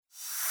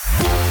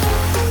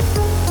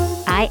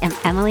I am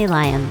Emily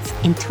Lyons.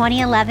 In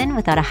 2011,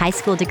 without a high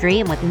school degree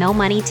and with no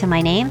money to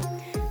my name,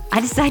 I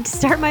decided to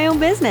start my own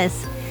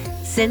business.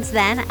 Since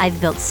then,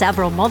 I've built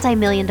several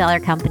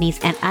multi-million-dollar companies,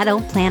 and I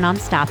don't plan on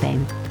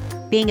stopping.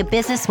 Being a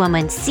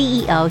businesswoman,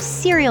 CEO,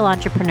 serial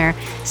entrepreneur,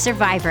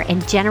 survivor,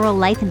 and general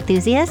life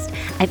enthusiast,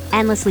 I'm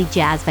endlessly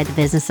jazzed by the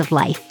business of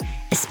life,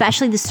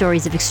 especially the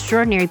stories of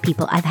extraordinary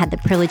people I've had the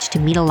privilege to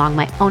meet along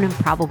my own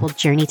improbable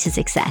journey to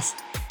success.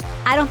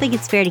 I don't think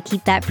it's fair to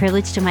keep that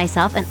privilege to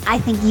myself, and I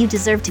think you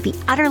deserve to be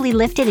utterly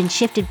lifted and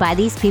shifted by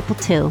these people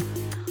too.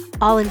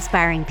 All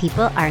inspiring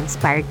people are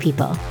inspired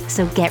people,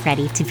 so get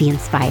ready to be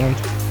inspired.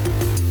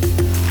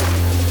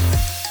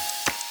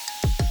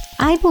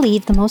 I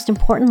believe the most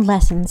important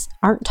lessons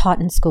aren't taught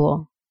in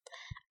school.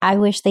 I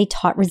wish they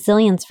taught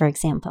resilience, for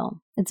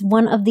example. It's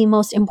one of the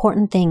most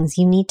important things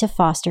you need to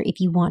foster if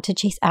you want to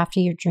chase after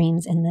your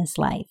dreams in this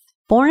life.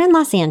 Born in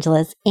Los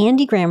Angeles,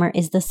 Andy Grammer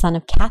is the son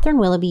of Catherine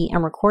Willoughby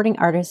and recording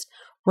artist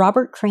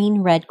Robert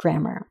Crane Red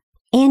Grammer.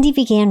 Andy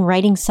began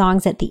writing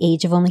songs at the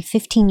age of only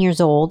 15 years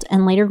old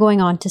and later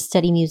going on to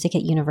study music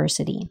at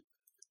university.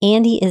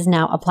 Andy is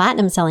now a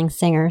platinum-selling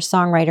singer,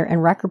 songwriter,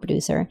 and record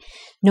producer,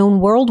 known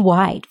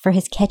worldwide for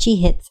his catchy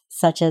hits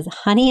such as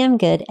Honey, I'm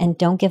Good and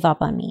Don't Give Up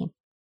on Me.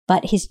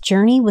 But his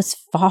journey was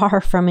far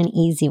from an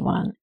easy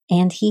one,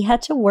 and he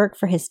had to work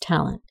for his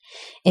talent.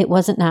 It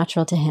wasn't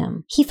natural to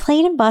him. He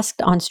played and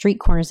busked on street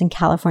corners in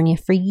California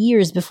for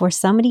years before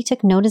somebody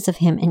took notice of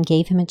him and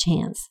gave him a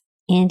chance.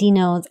 Andy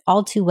knows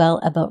all too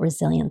well about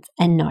resilience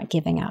and not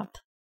giving up.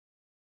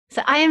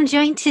 So I am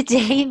joined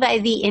today by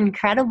the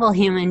incredible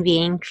human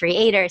being,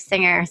 creator,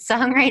 singer,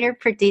 songwriter,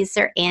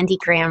 producer, Andy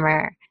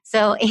Grammer.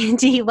 So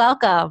Andy,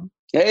 welcome.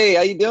 Hey,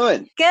 how you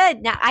doing?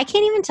 Good. Now, I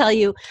can't even tell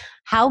you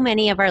how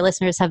many of our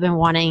listeners have been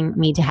wanting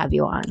me to have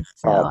you on.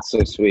 Oh, that's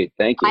so sweet.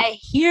 Thank you. I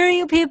hear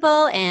you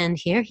people, and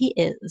here he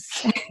is.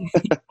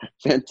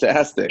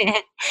 Fantastic.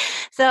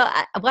 So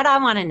what I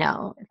want to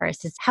know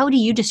first is, how do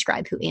you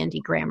describe who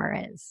Andy Grammer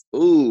is?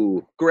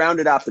 Ooh,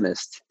 grounded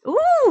optimist.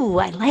 Ooh,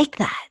 I like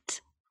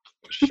that.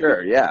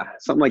 Sure, yeah,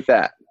 something like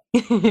that.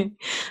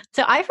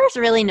 So I first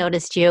really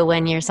noticed you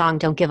when your song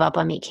Don't Give Up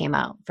on Me came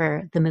out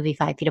for the movie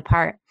 5 Feet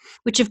Apart,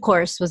 which of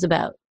course was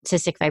about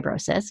cystic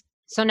fibrosis.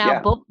 So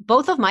now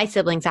both of my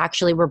siblings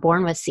actually were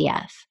born with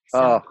CF.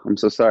 Oh, I'm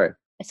so sorry.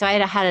 So I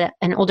had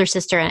an older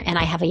sister and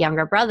I have a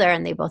younger brother,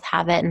 and they both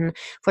have it. And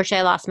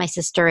fortunately, I lost my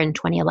sister in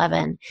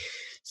 2011.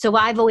 So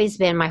I've always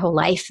been my whole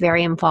life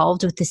very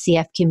involved with the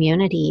CF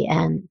community.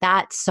 And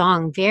that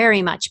song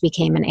very much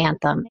became an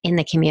anthem in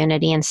the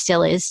community and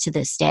still is to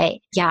this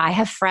day. Yeah, I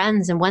have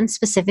friends, and one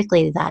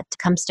specifically that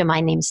comes to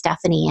mind named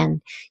Stephanie.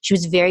 And she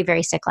was very,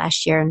 very sick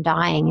last year and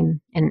dying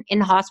and in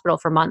the hospital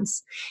for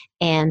months.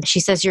 And she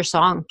says your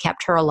song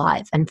kept her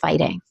alive and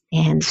fighting.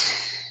 And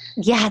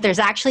yeah, there's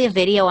actually a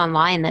video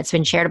online that's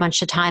been shared a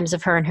bunch of times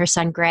of her and her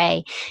son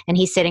Gray, and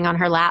he's sitting on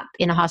her lap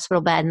in a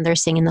hospital bed and they're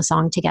singing the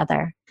song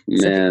together.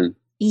 Man.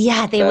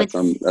 Yeah,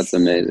 that's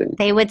amazing.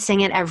 They would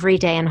sing it every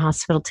day in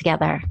hospital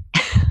together.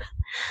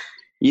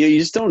 You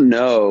just don't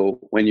know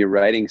when you're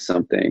writing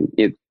something.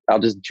 I'll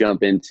just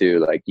jump into,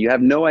 like, you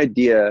have no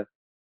idea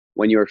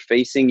when you're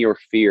facing your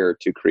fear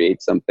to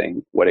create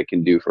something, what it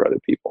can do for other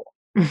people.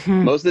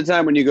 Mm-hmm. Most of the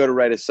time when you go to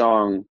write a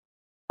song,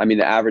 I mean,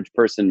 the average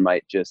person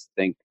might just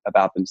think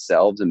about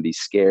themselves and be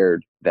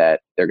scared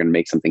that they're going to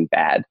make something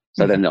bad.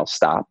 So then they'll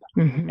stop.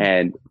 Mm-hmm.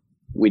 And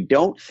we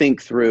don't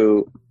think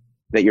through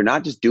that you're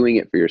not just doing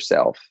it for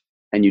yourself,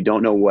 and you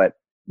don't know what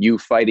you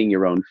fighting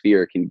your own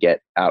fear can get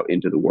out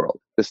into the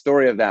world. The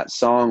story of that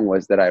song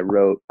was that I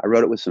wrote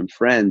it with some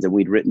friends, and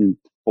we'd written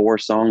 4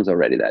 songs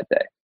already that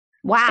day.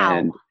 Wow.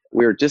 And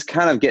we were just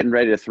kind of getting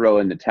ready to throw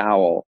in the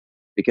towel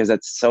because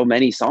that's so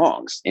many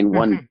songs in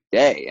one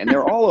day. And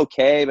they're all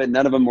okay, but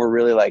none of them were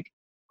really like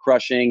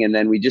crushing. And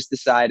then we just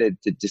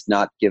decided to just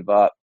not give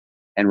up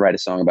and write a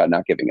song about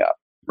not giving up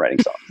writing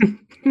songs.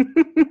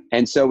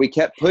 And so we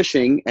kept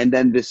pushing, and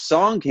then this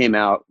song came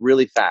out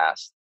really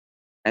fast.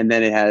 And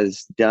then it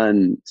has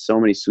done so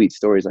many sweet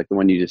stories like the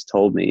one you just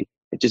told me.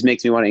 It just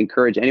makes me want to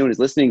encourage anyone who's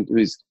listening,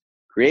 who's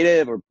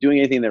creative or doing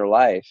anything in their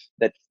life,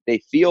 that they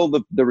feel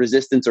the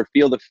resistance or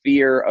feel the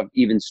fear of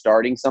even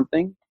starting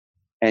something.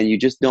 And you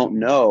just don't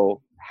know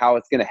how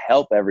it's going to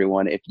help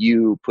everyone if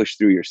you push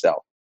through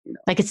yourself. You know?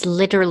 Like, it's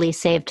literally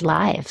saved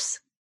lives.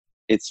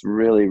 It's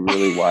really,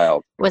 really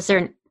wild. Was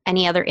there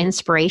any other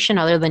inspiration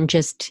other than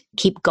just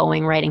keep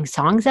going writing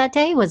songs that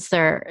day? Was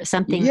there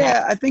something?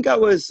 Yeah, I think I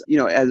was,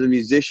 as a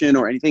musician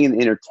or anything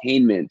in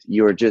entertainment,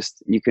 you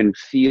can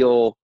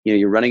feel,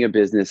 you're running a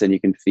business, and you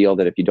can feel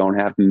that if you don't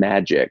have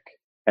magic,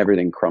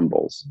 everything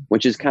crumbles,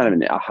 which is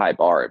kind of a high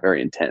bar,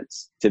 very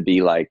intense, to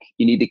be like,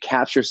 you need to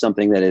capture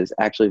something that is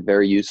actually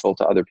very useful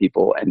to other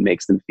people and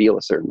makes them feel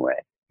a certain way.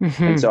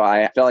 Mm-hmm. And so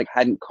I felt like I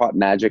hadn't caught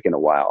magic in a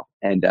while,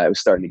 and it was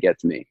starting to get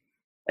to me.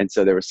 And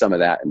so there was some of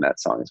that in that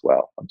song as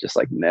well. I'm just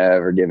like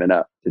never giving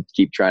up, to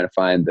keep trying to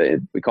find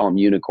we call them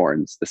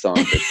unicorns, the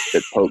songs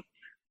that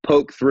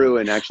poke through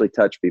and actually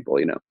touch people,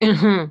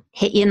 Mm-hmm.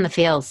 Hit you in the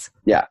feels.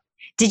 Yeah.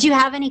 Did you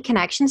have any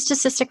connections to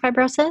cystic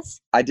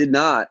fibrosis? I did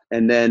not.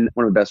 And then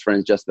one of my best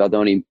friends, Justin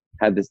Baldoni,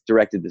 had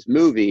directed this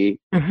movie,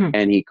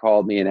 and he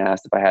called me and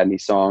asked if I had any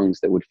songs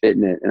that would fit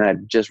in it. And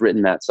I'd just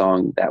written that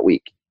song that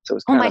week. So it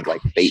was kind of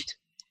like fate.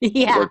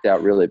 Yeah. It worked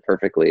out really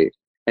perfectly.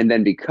 And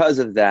then because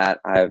of that,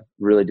 I've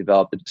really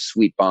developed a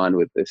sweet bond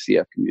with the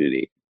CF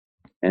community.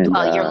 And,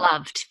 well, you're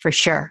loved for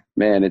sure.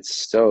 Man,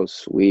 it's so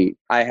sweet.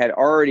 I had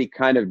already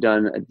kind of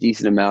done a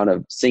decent amount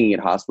of singing at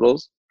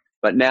hospitals,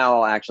 but now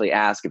I'll actually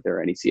ask if there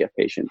are any CF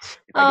patients.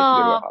 If I get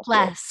to go to a hospital.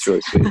 Bless. It's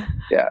really sweet.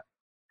 Yeah.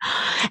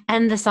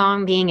 And the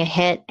song being a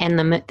hit and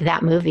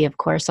that movie, of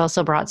course,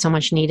 also brought so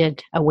much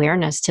needed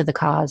awareness to the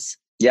cause.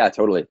 Yeah,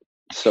 totally.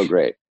 So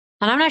great.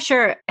 And I'm not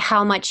sure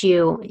how much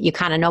you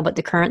kind of know about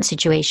the current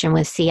situation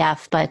with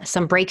CF, but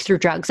some breakthrough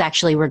drugs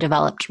actually were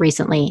developed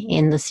recently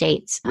in the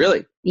States.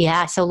 Really?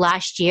 Yeah. So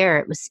last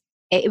year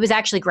it was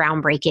actually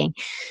groundbreaking.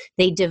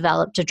 They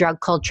developed a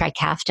drug called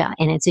Trikafta,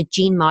 and it's a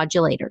gene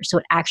modulator. So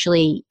it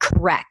actually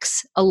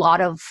corrects a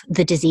lot of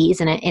the disease,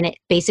 and it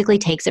basically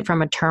takes it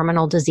from a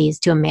terminal disease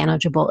to a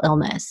manageable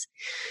illness.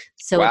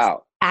 So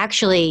It's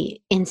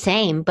actually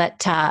insane,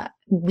 but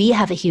we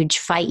have a huge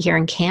fight here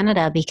in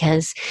Canada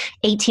because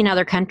 18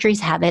 other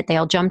countries have it. They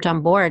all jumped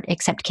on board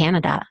except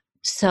Canada.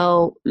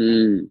 So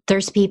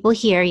there's people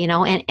here,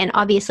 and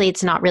obviously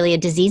it's not really a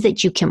disease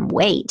that you can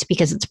wait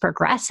because it's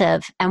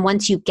progressive. And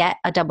once you get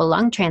a double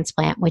lung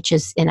transplant, which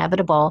is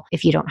inevitable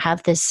if you don't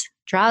have this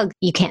drug,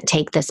 you can't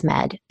take this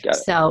med.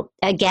 So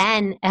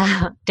again,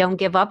 Don't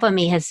Give Up on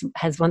Me has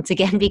once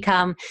again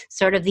become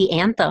sort of the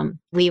anthem.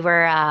 We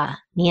were,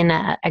 me and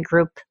a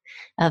group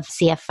of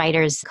CF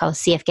fighters called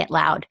CF Get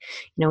Loud.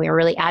 We were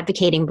really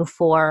advocating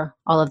before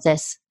all of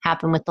this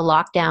happened with the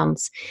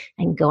lockdowns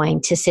and going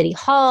to City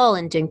Hall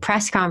and doing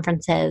press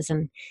conferences.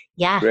 And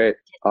great.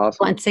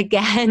 Awesome. Once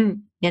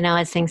again,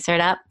 as things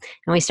start up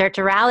and we start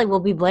to rally, we'll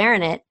be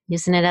blaring it,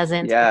 using it as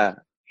an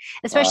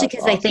especially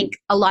because I think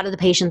a lot of the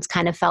patients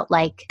kind of felt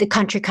like the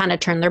country kind of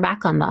turned their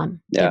back on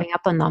them, giving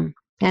up on them.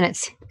 And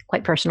it's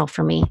quite personal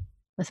for me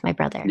with my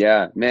brother.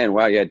 Yeah, man.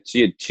 Wow. You had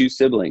 2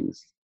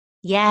 siblings.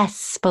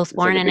 Yes, both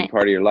born in it.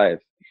 Part of your life.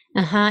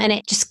 And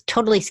it just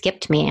totally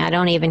skipped me. I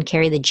don't even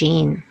carry the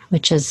gene,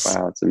 which is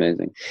it's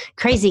amazing.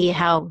 Crazy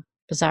how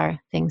bizarre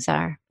things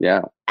are.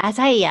 Yeah. As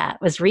I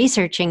was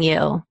researching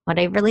you, what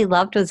I really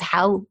loved was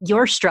how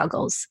your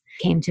struggles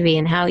came to be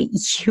and how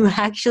you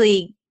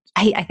actually,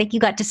 I think you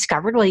got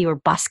discovered while you were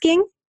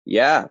busking.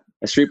 Yeah.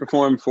 I street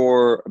performed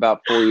for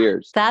about 4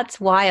 years. That's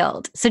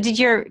wild. So did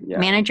your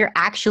manager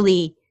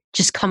actually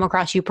just come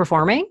across you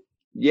performing?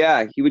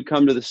 Yeah. He would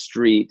come to the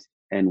street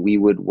and we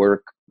would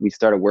work. We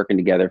started working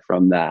together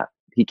from that.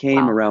 He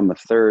came around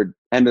the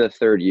end of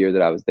the 3rd year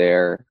that I was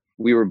there.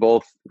 We were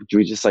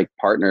just like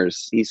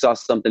partners. He saw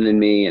something in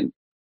me and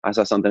I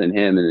saw something in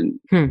him,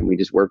 and we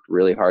just worked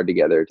really hard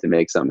together to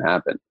make something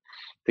happen.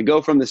 To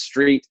go from the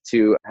street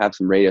to have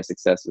some radio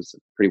success is a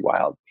pretty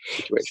wild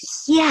situation.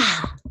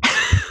 Yeah.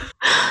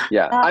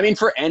 Yeah. I mean,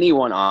 for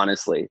anyone,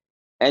 honestly,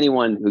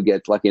 anyone who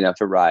gets lucky enough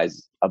to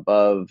rise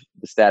above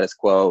the status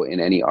quo in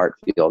any art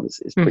field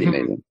is pretty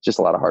amazing. Just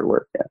a lot of hard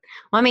work. Yeah.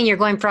 Well, I mean, you're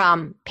going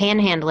from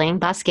panhandling,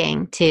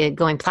 busking to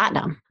going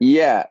platinum.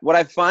 Yeah. What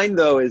I find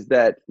though is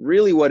that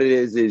really what it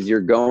is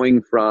you're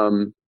going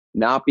from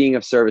not being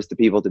of service to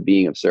people to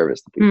being of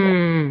service to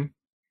people.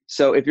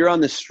 So if you're on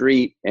the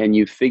street and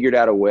you've figured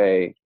out a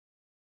way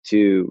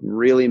to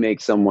really make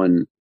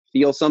someone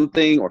feel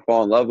something or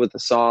fall in love with a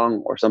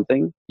song or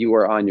something, you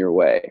are on your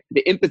way.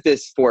 The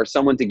impetus for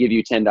someone to give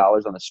you $10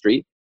 on the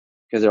street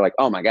because they're like,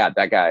 oh my God,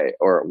 that guy,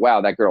 or wow,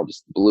 that girl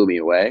just blew me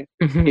away,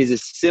 is a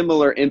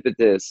similar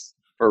impetus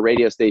for a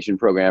radio station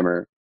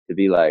programmer to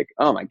be like,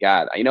 oh my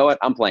God, you know what?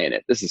 I'm playing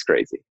it. This is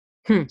crazy.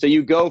 So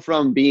you go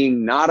from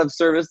being not of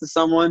service to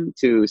someone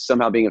to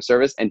somehow being of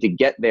service, and to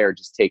get there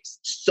just takes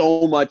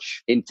so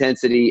much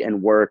intensity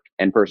and work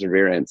and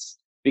perseverance.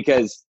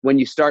 Because when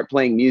you start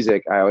playing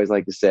music, I always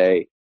like to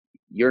say,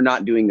 you're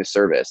not doing the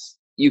service.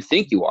 You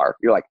think you are.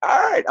 You're like,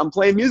 all right, I'm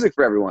playing music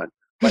for everyone.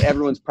 But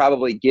everyone's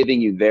probably giving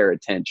you their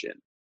attention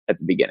at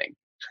the beginning.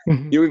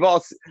 We've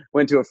all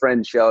went to a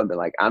friend's show and been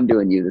like, I'm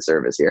doing you the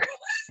service here.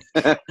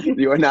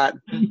 I'm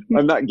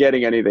not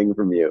getting anything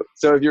from you.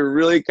 So if you're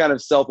really kind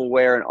of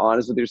self-aware and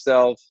honest with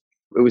yourself,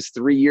 it was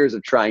 3 years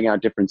of trying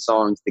out different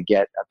songs to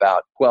get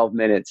about 12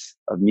 minutes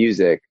of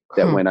music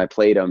that when I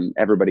played them,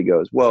 everybody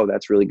goes, whoa,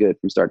 that's really good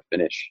from start to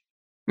finish.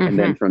 And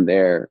then from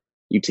there,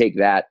 you take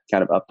that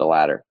kind of up the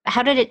ladder.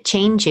 How did it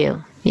change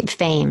you,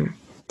 fame?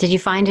 Did you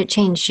find it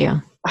changed you?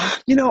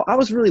 I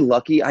was really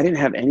lucky. I didn't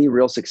have any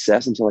real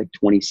success until like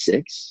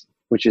 26,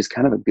 which is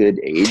kind of a good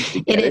age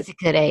to get it. Is a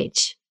good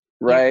age.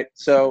 Right.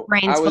 So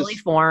brain's fully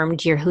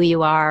formed. You're who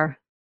you are.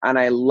 And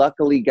I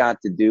luckily got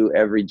to do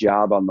every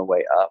job on the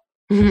way up.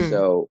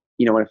 So,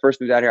 when I first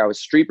moved out here, I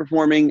was street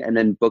performing and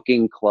then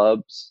booking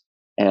clubs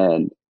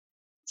and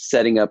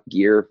setting up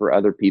gear for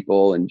other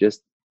people. And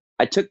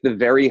I took the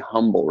very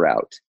humble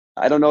route.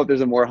 I don't know if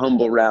there's a more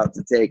humble route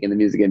to take in the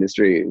music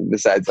industry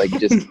besides like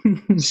just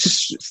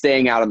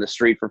staying out on the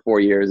street for 4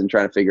 years and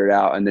trying to figure it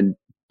out, and then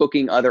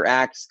booking other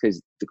acts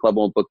because the club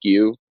won't book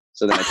you.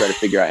 So then I tried to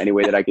figure out any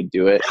way that I could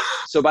do it.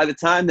 So by the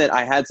time that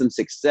I had some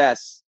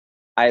success,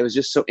 I was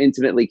just so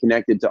intimately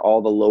connected to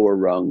all the lower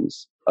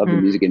rungs of the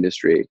music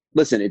industry.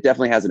 Listen, it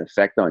definitely has an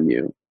effect on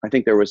you. I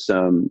think there was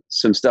some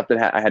stuff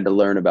that I had to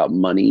learn about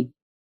money.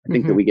 I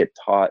think that we get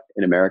taught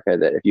in America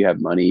that if you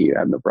have money, you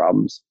have no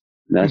problems.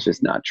 And that's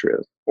just not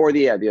true. Or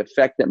the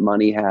effect that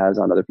money has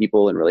on other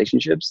people in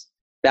relationships.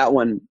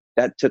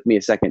 That took me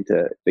a second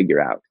to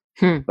figure out.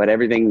 But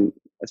everything,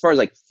 as far as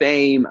like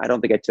fame, I don't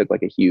think I took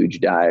like a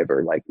huge dive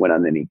or like went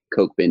on any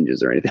Coke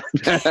binges or anything.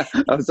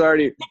 I was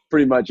already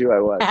pretty much who I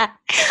was.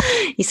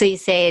 So you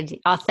say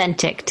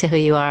authentic to who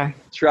you are.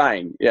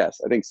 Trying. Yes,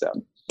 I think so.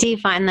 Do you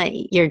find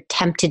that you're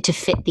tempted to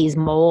fit these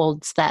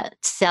molds that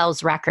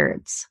sells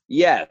records?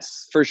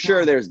 Yes, for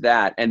sure. There's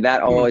that. And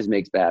that always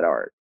makes bad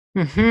art.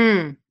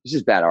 It's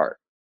just bad art.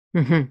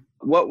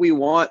 What we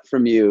want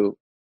from you,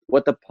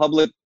 what the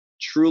public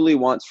truly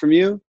wants from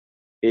you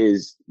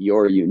is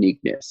your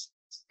uniqueness.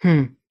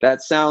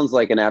 That sounds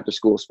like an after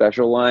school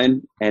special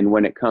line. And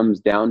when it comes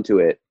down to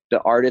it,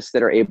 the artists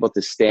that are able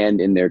to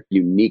stand in their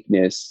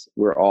uniqueness,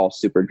 we're all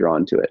super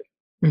drawn to it.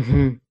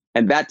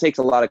 And that takes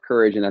a lot of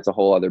courage. And that's a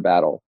whole other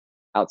battle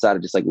outside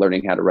of just like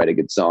learning how to write a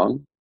good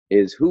song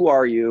is who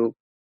are you?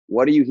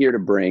 What are you here to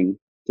bring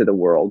to the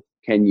world?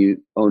 Can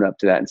you own up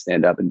to that and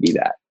stand up and be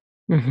that?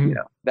 You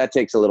know, that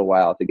takes a little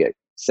while to get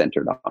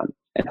centered on.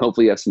 And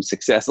hopefully you have some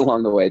success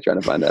along the way trying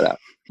to find that out.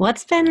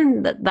 What's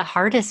been the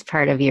hardest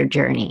part of your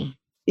journey?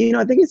 You know,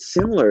 I think it's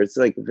similar. It's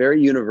like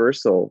very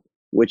universal,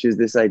 which is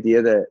this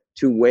idea that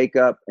to wake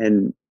up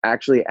and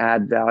actually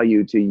add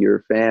value to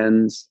your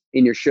fans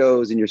in your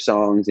shows and your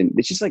songs. And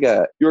it's just like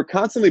you're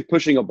constantly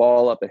pushing a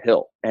ball up a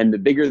hill. And the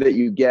bigger that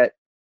you get,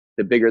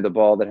 the bigger the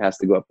ball that has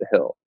to go up the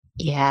hill.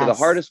 Yeah. So the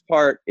hardest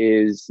part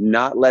is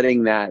not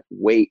letting that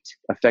weight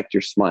affect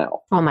your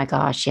smile. Oh my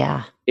gosh,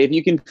 yeah. If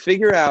you can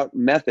figure out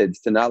methods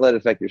to not let it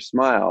affect your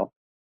smile,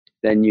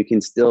 then you can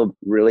still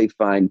really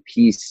find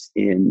peace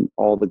in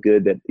all the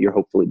good that you're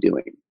hopefully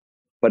doing.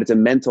 But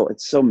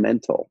it's so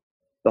mental.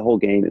 The whole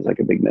game is like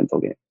a big mental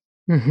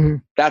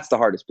game. That's the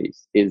hardest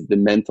piece, is the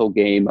mental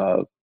game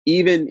of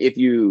even if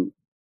you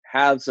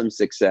have some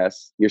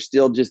success, you're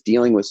still just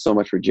dealing with so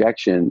much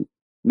rejection.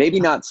 Maybe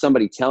not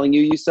somebody telling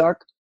you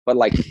suck, but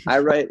like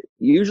I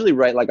usually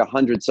write like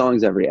 100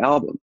 songs every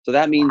album. So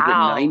that means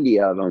that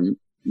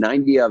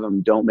 90 of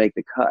them don't make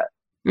the cut.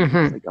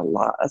 It's like a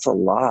lot. That's a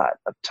lot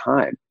of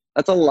time.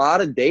 That's a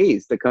lot of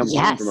days to come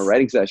home from a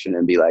writing session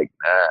and be like,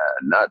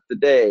 not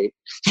today.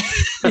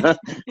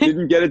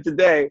 Didn't get it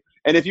today.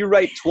 And if you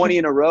write 20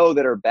 in a row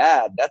that are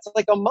bad, that's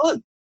like a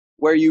month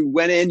where you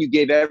went in, you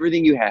gave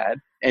everything you had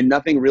and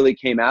nothing really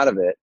came out of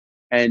it.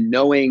 And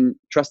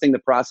trusting the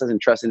process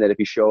and trusting that if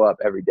you show up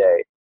every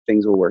day,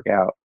 things will work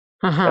out.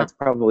 That's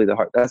probably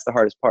that's the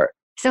hardest part.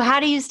 So how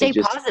do you stay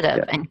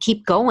positive and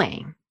keep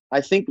going?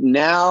 I think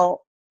now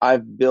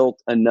I've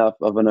built enough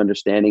of an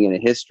understanding and a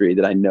history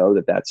that I know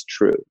that that's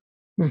true.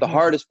 The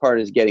hardest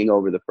part is getting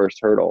over the first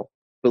hurdle,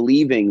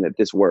 believing that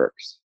this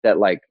works, that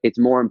like it's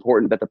more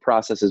important, that the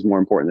process is more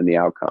important than the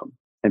outcome.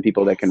 And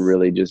people that can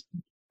really just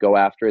go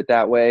after it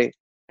that way,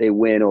 they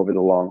win over the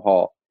long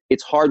haul.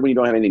 It's hard when you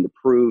don't have anything to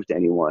prove to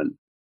anyone,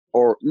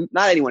 or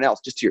not anyone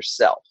else, just to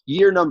yourself.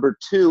 Year number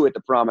 2 at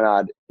the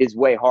Promenade is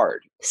way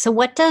hard. So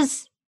what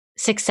does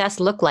success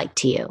look like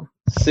to you?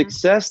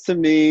 Success to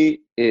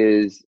me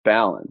is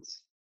balance.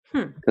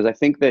 Because I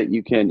think that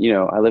you can,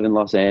 I live in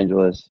Los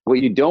Angeles.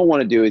 What you don't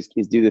want to do is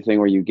do the thing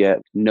where you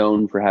get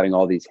known for having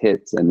all these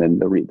hits. And then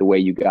the way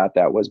you got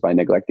that was by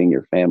neglecting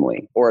your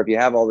family. Or if you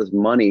have all this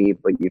money,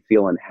 but you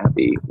feel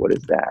unhappy, what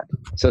is that?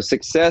 So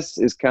success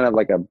is kind of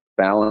like a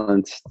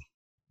balanced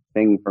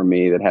thing for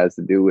me that has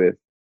to do with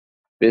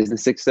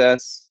business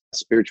success,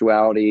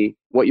 spirituality,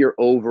 what your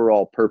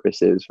overall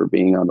purpose is for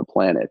being on the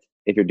planet.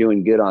 If you're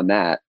doing good on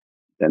that,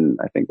 then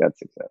I think that's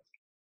success.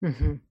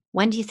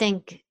 When do you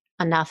think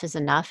enough is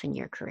enough in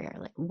your career?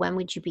 Like, when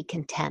would you be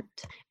content?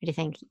 Or do you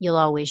think you'll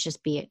always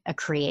just be a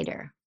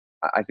creator?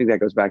 I think that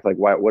goes back to like,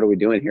 what are we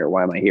doing here?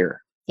 Why am I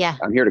here? Yeah.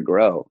 I'm here to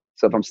grow.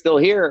 So if I'm still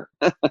here,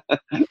 then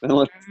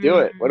let's do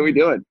it. What are we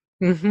doing?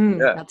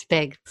 Yeah. That's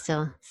big.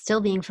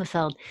 Still being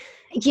fulfilled.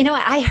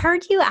 I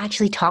heard you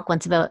actually talk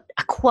once about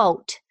a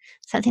quote,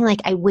 something like,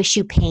 I wish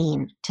you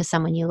pain to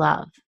someone you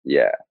love.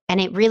 Yeah. And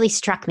it really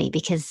struck me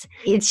because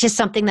it's just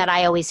something that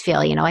I always feel,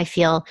 I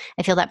feel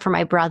that for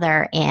my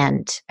brother,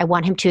 and I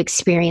want him to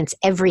experience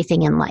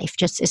everything in life,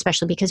 just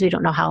especially because we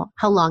don't know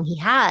how long he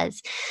has,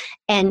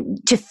 and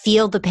to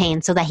feel the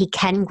pain so that he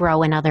can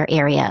grow in other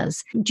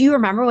areas. Do you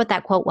remember what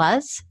that quote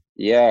was?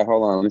 Yeah,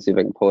 hold on. Let me see if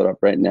I can pull it up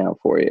right now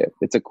for you.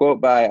 It's a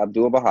quote by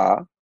Abdul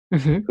Baha,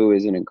 who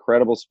is an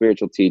incredible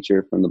spiritual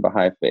teacher from the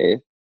Baha'i faith.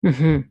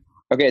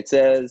 Okay, it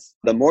says,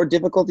 the more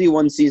difficulty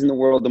one sees in the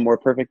world, the more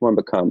perfect one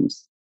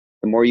becomes.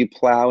 The more you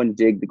plow and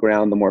dig the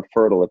ground, the more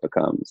fertile it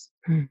becomes.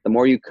 The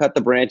more you cut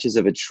the branches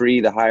of a tree,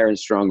 the higher and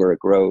stronger it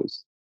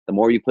grows. The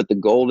more you put the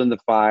gold in the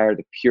fire,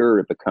 the purer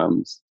it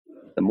becomes.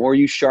 The more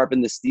you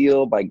sharpen the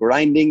steel by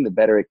grinding, the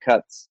better it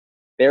cuts.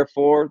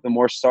 Therefore, the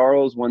more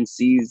sorrows one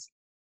sees,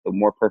 the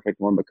more perfect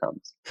one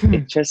becomes.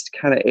 It just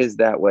kind of is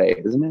that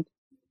way, isn't it?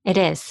 It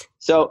is.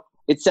 So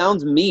it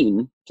sounds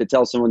mean to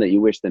tell someone that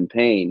you wish them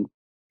pain,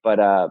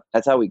 But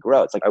that's how we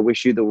grow. It's like, I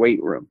wish you the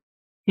weight room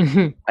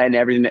and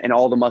everything and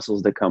all the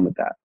muscles that come with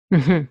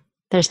that.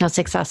 There's no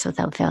success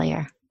without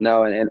failure.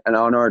 No. And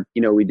on our,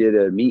 we did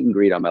a meet and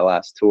greet on my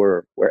last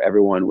tour where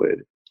everyone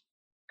would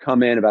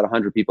come in, about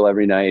 100 people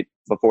every night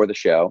before the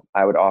show.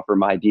 I would offer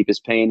my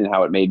deepest pain and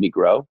how it made me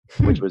grow,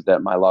 which was that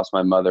I lost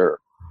my mother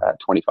at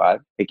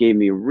 25. It gave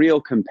me real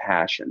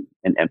compassion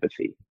and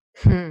empathy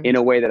in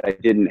a way that I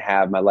didn't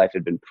have. My life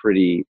had been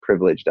pretty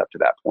privileged up to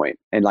that point.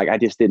 And like, I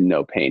just didn't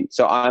know pain.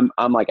 So I'm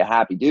like a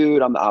happy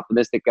dude. I'm the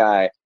optimistic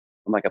guy.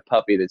 I'm like a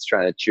puppy that's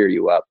trying to cheer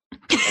you up.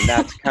 And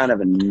that's kind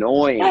of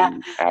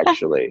annoying,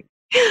 actually.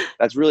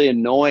 That's really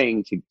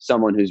annoying to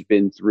someone who's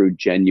been through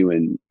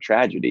genuine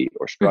tragedy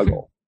or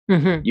struggle.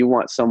 You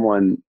want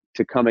someone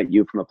to come at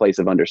you from a place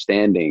of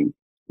understanding,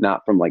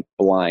 not from like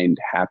blind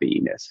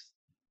happiness.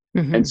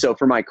 And so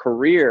for my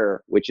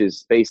career, which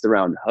is based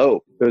around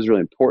hope, it was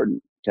really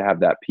important to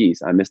have that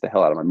piece. I missed the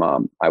hell out of my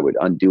mom. I would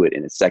undo it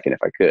in a second if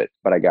I could,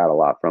 but I got a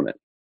lot from it.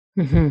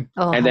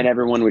 And then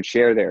everyone would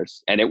share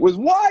theirs. And it was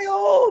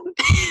wild.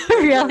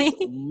 Really?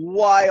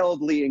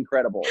 Wildly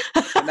incredible.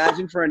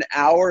 Imagine for an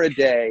hour a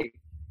day,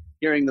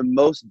 hearing the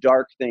most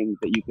dark things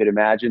that you could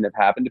imagine have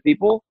happened to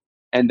people,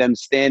 and them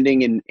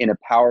standing in a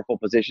powerful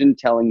position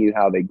telling you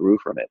how they grew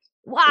from it.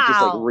 Wow. It's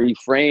just like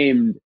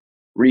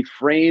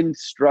reframed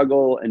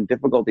struggle and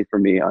difficulty for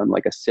me on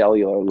like a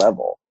cellular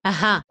level.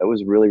 That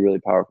was really, really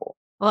powerful.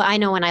 Well, I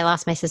know when I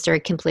lost my sister,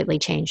 it completely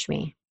changed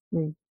me,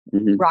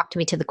 rocked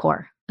me to the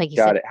core. Like you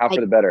said, How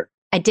for the better?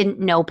 I didn't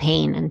know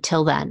pain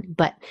until then,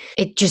 but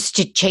it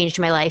changed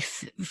my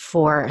life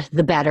for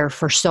the better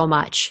for so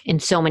much in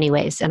so many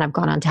ways. And I've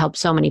gone on to help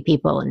so many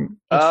people. And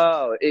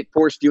it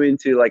forced you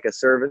into like a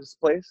service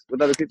place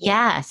with other people?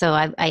 Yeah. So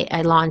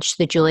I launched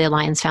the Julia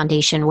Lyons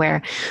Foundation,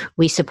 where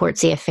we support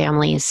CF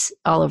families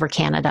all over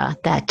Canada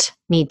that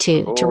need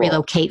to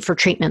relocate for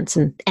treatments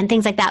and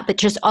things like that. But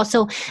just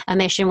also a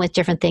mission with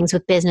different things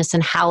with business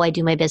and how I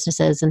do my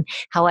businesses and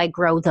how I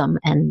grow them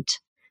and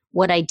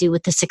what I do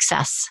with the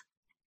success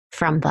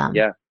from them.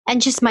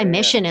 And just my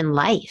mission in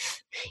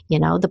life,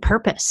 the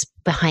purpose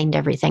behind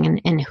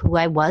everything and who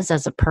I was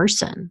as a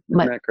person.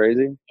 Isn't that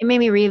crazy? It made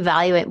me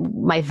reevaluate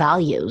my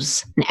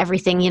values and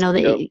everything,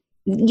 that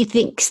you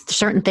think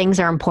certain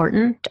things are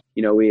important.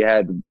 We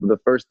had the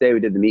first day we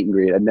did the meet and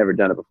greet. I'd never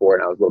done it before.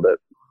 And I was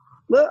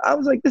I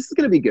was like, this is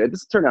going to be good.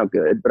 This will turn out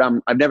good, but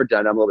I've never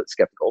done it. I'm a little bit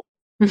skeptical.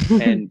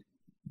 And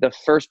the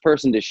first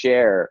person to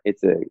share,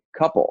 it's a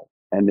couple.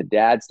 And the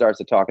dad starts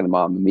to talk and the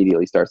mom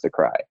immediately starts to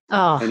cry.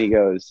 And he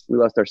goes, we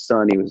lost our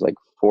son. He was like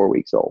 4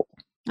 weeks old.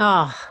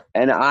 And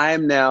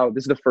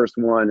this is the first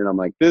one. And I'm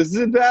like, this is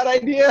a bad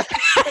idea.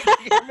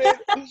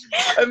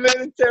 I made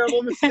a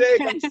terrible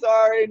mistake. I'm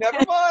sorry.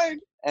 Never mind.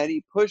 And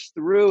he pushed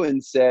through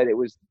and said it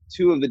was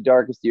 2 of the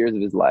darkest years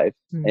of his life.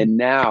 And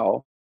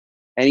now,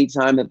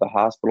 anytime that the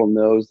hospital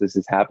knows this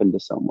has happened to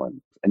someone,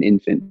 an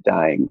infant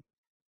dying,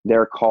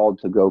 they're called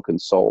to go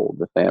console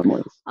the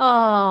families.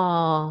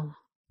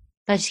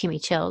 That just gave me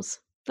chills.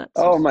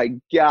 Oh my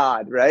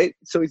God, right?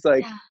 So he's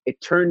like,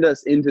 it turned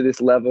us into this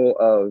level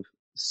of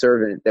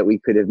servant that we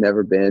could have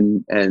never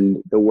been.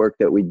 And the work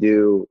that we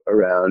do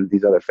around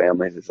these other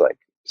families is like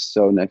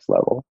so next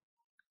level.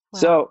 Wow.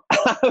 So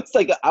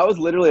I was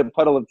literally a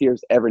puddle of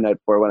tears every night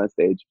before I went on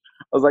stage.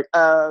 I was like,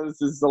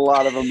 this is a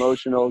lot of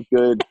emotional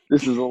good.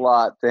 This is a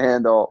lot to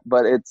handle.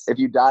 But if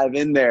you dive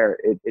in there,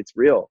 it's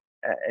real.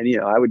 And,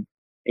 I would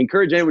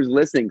encourage anyone who's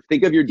listening,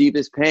 think of your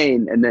deepest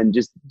pain and then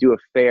just do a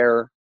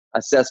fair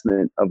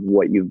assessment of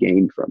what you've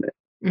gained from it.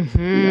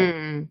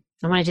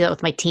 I want to do that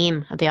with my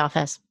team at the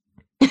office.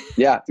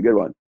 Yeah, it's a good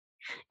one.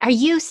 Are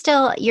you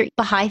still you're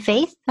Baha'i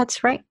faith?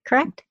 That's right,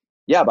 correct?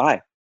 Yeah, Baha'i.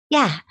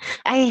 Yeah,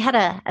 I had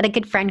a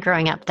good friend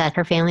growing up that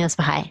her family was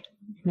Baha'i.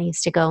 And I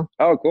used to go.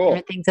 Oh, cool.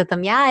 Things with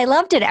them. Yeah, I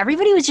loved it.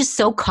 Everybody was just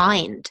so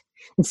kind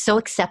and so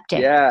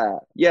accepting. Yeah.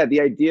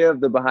 The idea of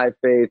the Baha'i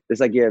faith,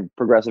 this idea of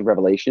progressive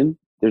revelation.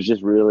 There's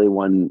just really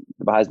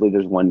the Baha'is believe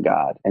there's one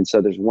God. And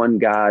so there's one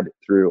God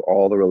through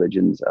all the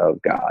religions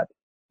of God.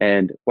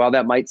 And while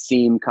that might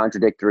seem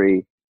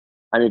contradictory,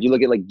 if you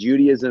look at like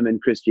Judaism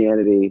and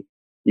Christianity,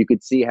 you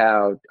could see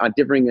how on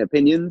differing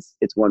opinions,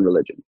 it's one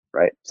religion,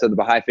 right? So the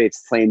Baha'i faith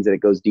claims that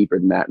it goes deeper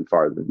than that and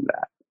farther than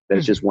that. That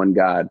it's just one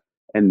God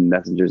and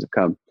messengers have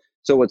come.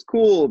 So what's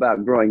cool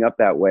about growing up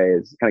that way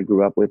is kind of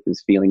grew up with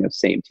this feeling of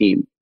same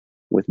team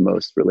with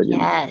most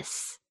religions.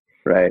 Yes.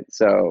 Right.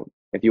 So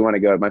if you want to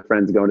go, my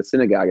friends going to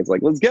synagogue, it's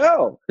like, let's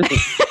go.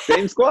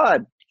 Same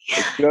squad.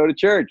 Let's go to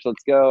church.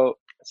 Let's go.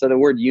 So the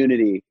word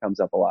unity comes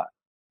up a lot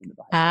in the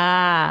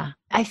Bible.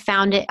 I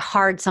found it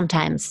hard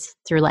sometimes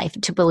through life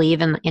to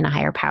believe in a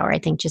higher power. I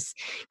think just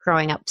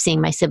growing up, seeing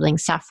my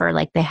siblings suffer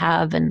like they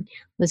have and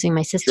losing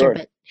my sister. Sure.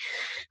 But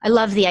I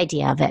love the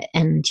idea of it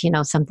and,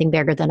 something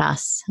bigger than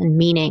us and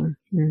meaning.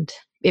 And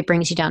it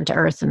brings you down to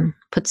earth and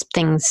puts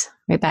things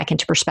right back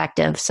into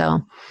perspective. So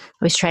I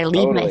always try to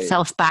lead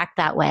myself back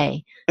that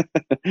way.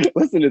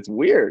 Listen, it's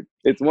weird.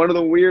 It's one of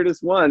the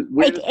weirdest parts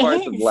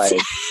of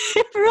life.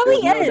 It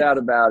really There's is. no doubt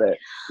about it.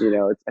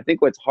 I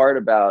think what's hard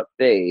about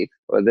faith,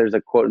 or there's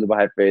a quote in the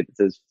Baha'i faith that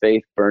says,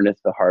 faith burneth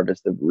the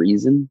harvest of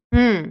reason,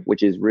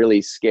 which is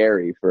really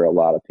scary for a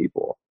lot of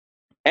people.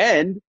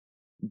 And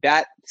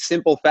that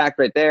simple fact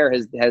right there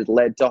has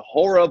led to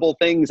horrible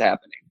things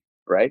happening,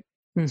 right?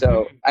 Mm-hmm.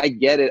 So I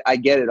get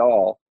it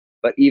all.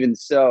 But even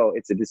so,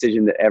 it's a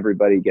decision that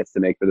everybody gets to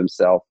make for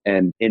themselves.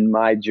 And in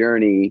my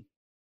journey,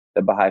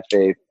 the Baha'i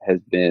faith has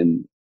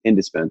been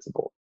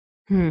indispensable.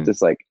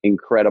 Just like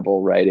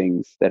incredible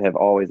writings that have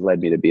always led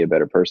me to be a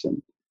better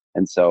person.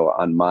 And so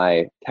on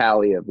my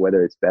tally of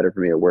whether it's better for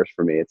me or worse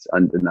for me, it's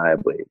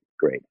undeniably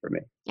great for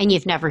me. And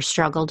you've never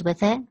struggled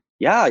with it?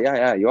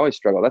 Yeah. You always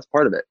struggle. That's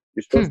part of it.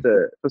 You're supposed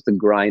to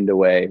grind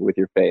away with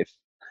your faith.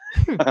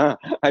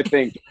 I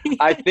think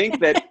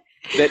that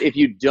if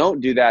you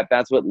don't do that,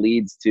 that's what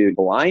leads to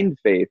blind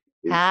faith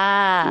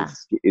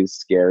is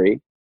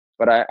scary.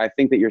 But I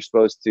think that you're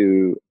supposed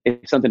to,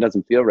 if something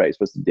doesn't feel right, you're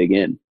supposed to dig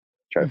in,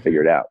 try to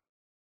figure it out.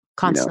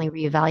 Constantly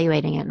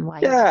reevaluating it and why.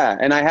 Yeah.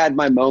 And I had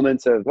my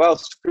moments of, well,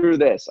 screw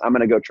this. I'm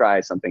going to go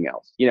try something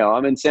else.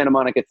 I'm in Santa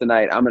Monica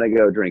tonight. I'm going to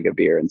go drink a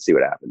beer and see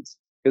what happens.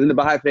 Because in the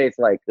Baha'i faith,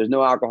 like, there's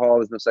no alcohol,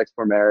 there's no sex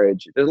before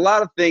marriage. There's a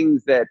lot of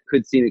things that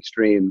could seem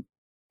extreme,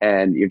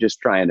 and you're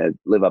just trying to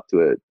live up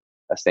to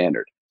a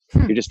standard.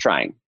 You're just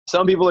trying.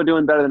 Some people are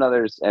doing better than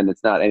others, and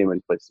it's not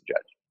anyone's place to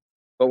judge.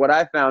 But what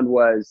I found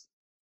was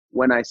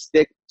when I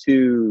stick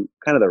to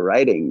kind of the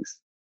writings,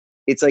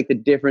 it's like the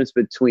difference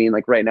between,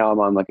 like, right now I'm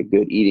on like a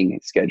good eating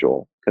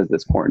schedule because of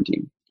this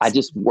quarantine. I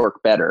just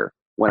work better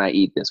when I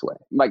eat this way.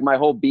 Like, my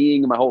whole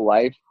being, my whole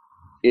life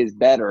is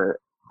better.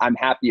 I'm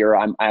happier.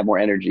 I have more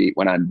energy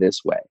when I'm this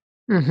way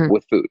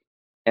with food.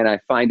 And I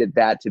find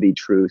that to be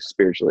true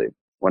spiritually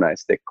when I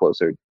stick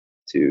closer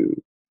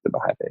to the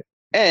Baha'i faith.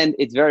 And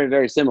it's very,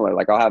 very similar.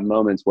 Like, I'll have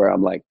moments where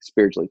I'm like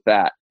spiritually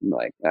fat. I'm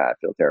like, I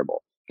feel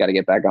terrible. Got to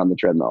get back on the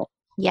treadmill.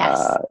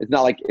 Yes. It's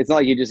not like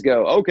you just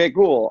go, okay,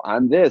 cool,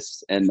 I'm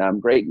this and I'm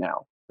great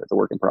now. That's a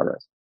work in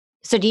progress.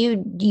 So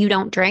you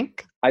don't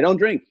drink? I don't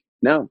drink.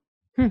 No.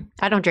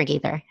 I don't drink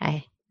either.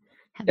 I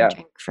haven't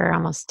drank for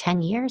almost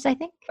 10 years, I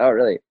think. Oh,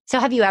 really? So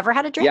have you ever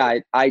had a drink? Yeah,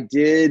 I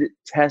did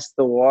test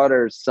the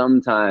waters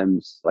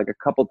sometimes, like a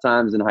couple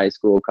times in high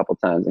school, a couple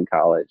times in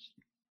college.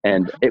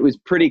 And it was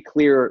pretty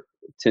clear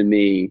to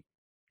me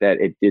that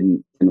it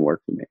didn't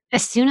work for me.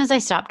 As soon as I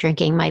stopped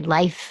drinking, my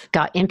life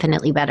got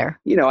infinitely better.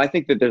 I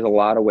think that there's a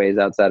lot of ways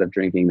outside of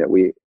drinking that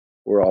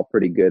we're all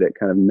pretty good at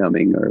kind of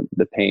numbing or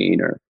the pain,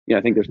 or, I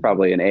think there's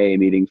probably an AA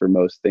meeting for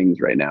most things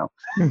right now.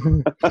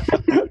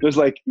 There's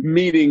like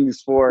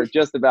meetings for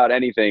just about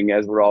anything,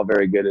 as we're all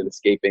very good at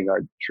escaping our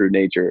true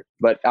nature.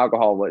 But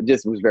alcohol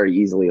just was very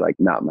easily like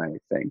not my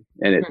thing.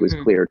 And it was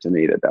clear to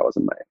me that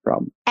wasn't my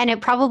problem. And it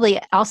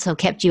probably also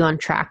kept you on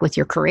track with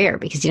your career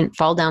because you didn't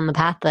fall down the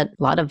path that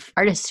a lot of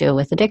artists do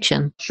with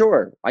addiction.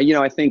 Sure.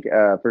 I think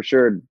for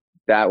sure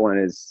that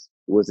one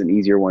was an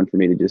easier one for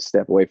me to just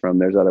step away from.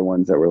 There's other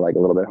ones that were like a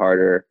little bit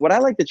harder. What I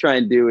like to try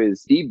and do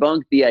is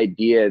debunk the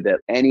idea that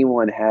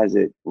anyone has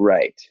it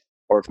right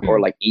or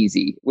like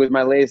easy. With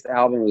my latest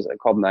album, was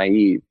called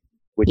Naive,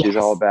 which is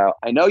all about,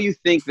 I know you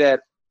think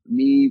that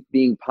me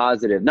being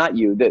positive, not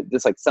you, that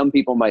just like some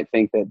people might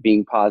think that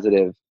being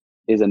positive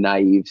is a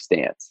naive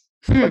stance,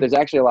 but there's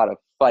actually a lot of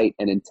fight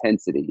and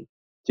intensity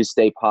to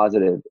stay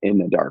positive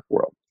in a dark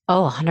world.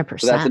 Oh,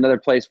 100%. So that's another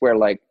place where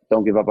like,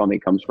 don't give up on me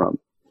comes from.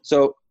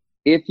 So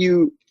if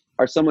you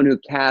are someone who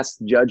casts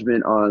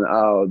judgment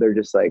on, they're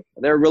just like,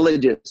 they're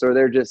religious or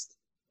they're just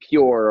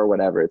pure or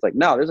whatever, it's like,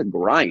 no, there's a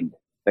grind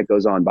that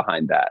goes on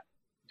behind that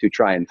to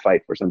try and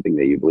fight for something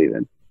that you believe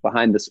in.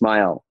 Behind the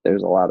smile,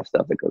 there's a lot of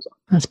stuff that goes on.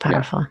 That's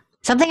powerful. Yeah.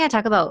 Something I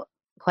talk about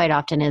quite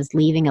often is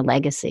leaving a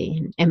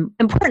legacy, and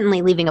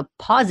importantly, leaving a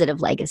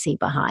positive legacy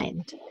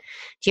behind. Do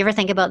you ever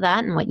think about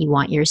that and what you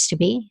want yours to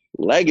be?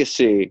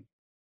 Legacy.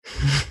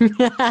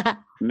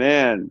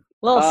 Man.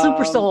 Little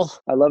super soul.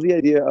 I love the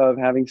idea of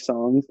having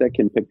songs that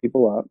can pick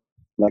people up,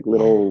 like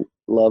little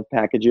love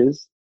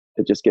packages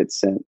that just get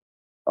sent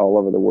all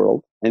over the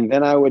world. And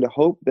then I would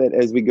hope that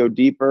as we go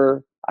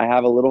deeper, I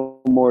have a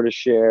little more to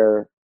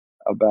share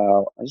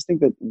about, I just think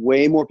that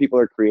way more people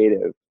are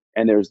creative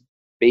and there's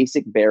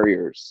basic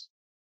barriers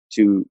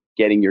to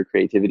getting your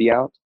creativity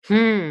out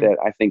that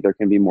I think there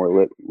can be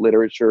more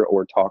literature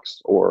or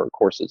talks or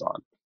courses on.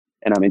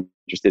 And I'm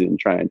interested in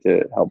trying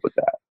to help with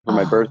that. For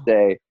my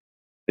birthday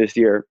this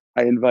year,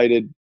 I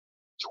invited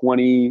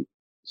 20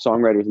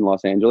 songwriters in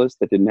Los Angeles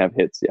that didn't have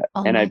hits yet.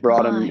 And I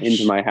brought them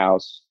into my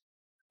house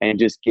and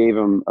just gave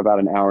them about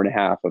an hour and a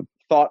half of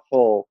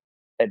thoughtful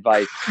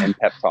advice and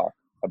pep talk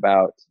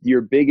about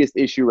your biggest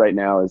issue right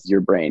now is your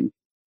brain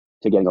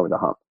to getting over the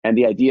hump. And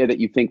the idea that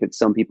you think that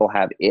some people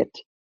have it,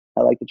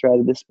 I like to try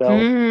to dispel.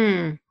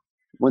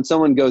 When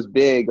someone goes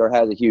big or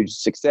has a huge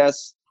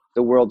success,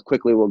 the world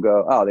quickly will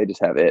go, oh, they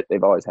just have it.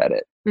 They've always had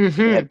it.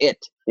 They have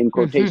it in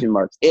quotation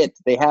marks. It.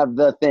 They have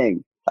the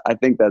thing. I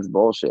think that's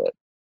bullshit.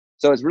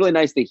 So it's really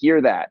nice to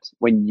hear that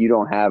when you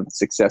don't have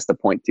success to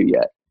point to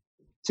yet.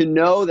 To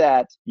know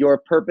that your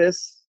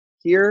purpose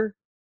here,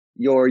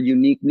 your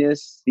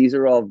uniqueness, these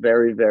are all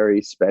very,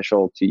 very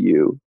special to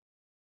you.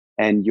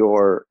 and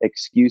your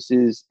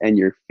excuses and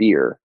your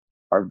fear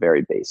are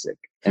very basic,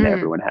 and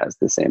everyone has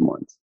the same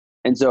ones.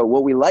 And so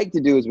what we like to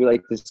do is we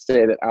like to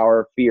say that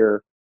our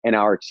fear and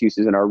our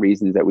excuses and our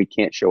reasons that we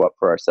can't show up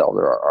for ourselves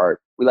or our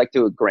art, we like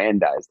to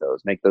aggrandize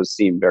those, make those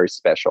seem very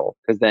special,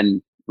 because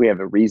then we have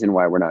a reason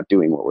why we're not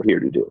doing what we're here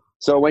to do.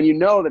 So when you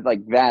know that,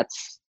 like,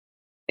 that's,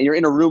 and you're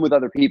in a room with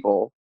other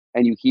people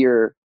and you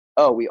hear,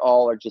 oh, we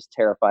all are just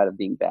terrified of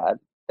being bad,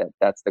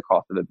 that's the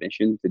cost of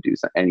admission to do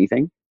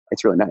anything.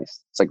 It's really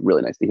nice. It's like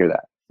really nice to hear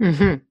that.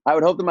 Mm-hmm. I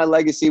would hope that my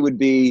legacy would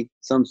be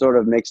some sort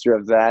of mixture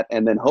of that.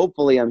 And then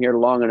hopefully I'm here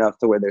long enough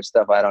to where there's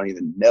stuff I don't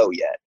even know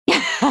yet.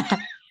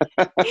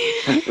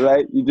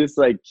 Right? You just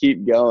like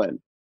keep going.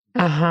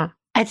 Uh-huh.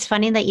 It's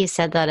funny that you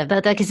said that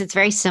about that, because it's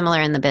very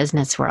similar in the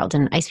business world.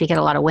 And I speak at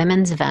a lot of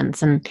women's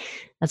events, and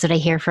that's what I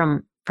hear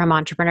from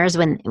entrepreneurs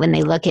when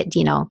they look at,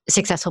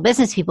 successful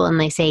business people and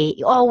they say,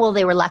 oh, well,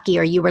 they were lucky,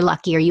 or you were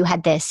lucky, or you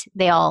had this.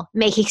 They all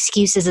make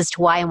excuses as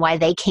to why and why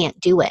they can't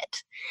do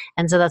it.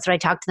 And so that's what I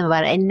talk to them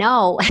about. I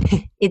know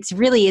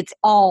it's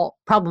all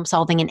problem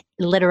solving, and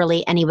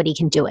literally anybody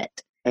can do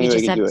it.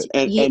 Anybody can do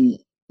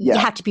it. You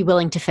have to be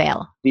willing to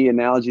fail. The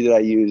analogy that I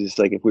use is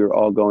like if we were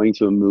all going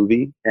to a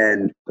movie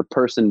and the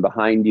person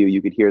behind you,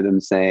 you could hear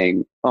them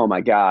saying, oh my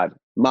God,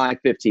 my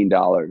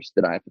 $15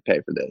 that I have to pay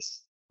for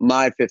this.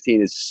 My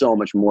 15 is so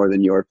much more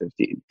than your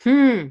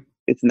 15.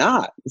 It's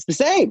not. It's the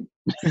same.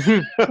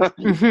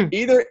 Mm-hmm.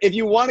 Either if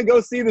you want to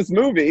go see this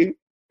movie,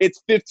 it's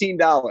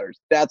 $15.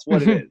 That's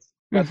what it is.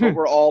 That's what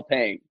we're all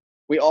paying.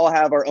 We all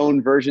have our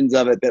own versions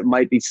of it that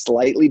might be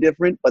slightly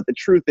different, but the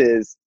truth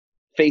is,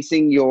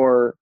 facing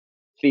your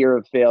fear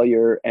of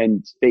failure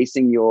and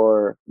facing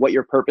what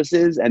your purpose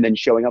is and then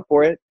showing up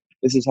for it,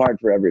 this is hard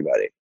for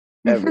everybody.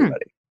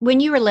 Everybody. When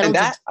you were little,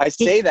 and I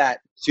say that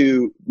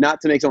to not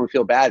to make someone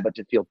feel bad, but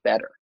to feel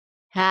better.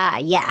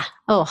 Yeah.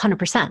 Oh,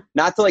 100%.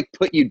 Not to like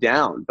put you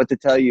down, but to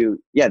tell you,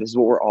 yeah, this is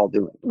what we're all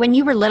doing. When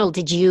you were little,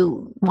 did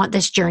you want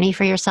this journey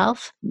for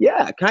yourself?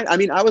 Yeah, kind of. I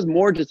mean, I was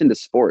more just into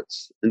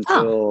sports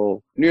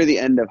until near the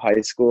end of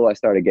high school. I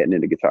started getting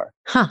into guitar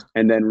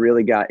and then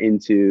really got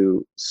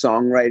into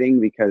songwriting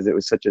because it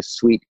was such a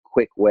sweet,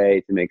 quick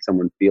way to make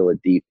someone feel a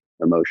deep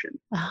emotion.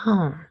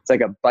 Oh. It's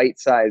like a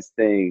bite-sized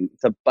thing.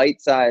 It's a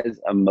bite-sized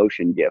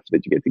emotion gift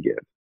that you get to give.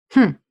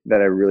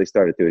 That I really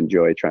started to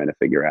enjoy trying to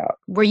figure out.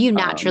 Were you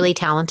naturally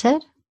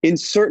talented? In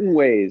certain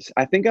ways.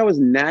 I think I was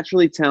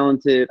naturally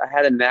talented. I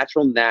had a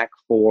natural knack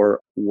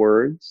for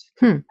words,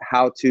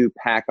 how to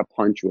pack a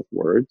punch with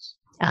words.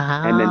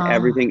 And then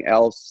everything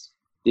else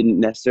didn't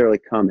necessarily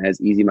come as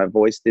easy. My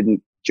voice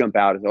didn't jump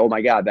out as, oh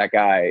my God, that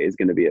guy is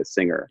going to be a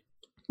singer.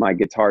 My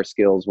guitar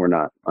skills were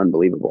not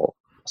unbelievable.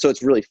 So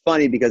it's really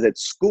funny because at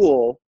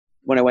school,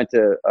 when I went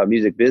to a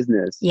music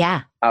business,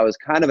 I was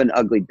kind of an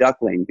ugly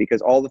duckling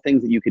because all the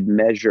things that you could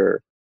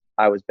measure,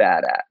 I was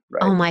bad at.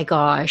 Right? Oh my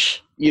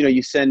gosh.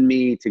 You send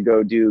me to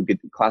go do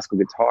classical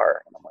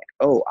guitar, and I'm like,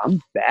 oh,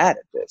 I'm bad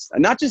at this.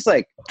 And not just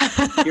like,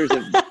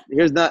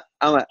 I'm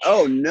like,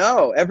 oh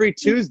no. Every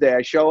Tuesday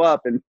I show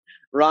up and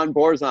Ron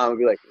Borzon would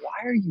be like,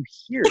 why are you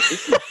here?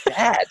 This is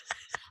bad.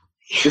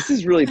 This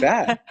is really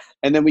bad.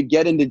 And then we'd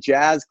get into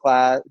jazz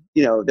class.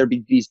 There'd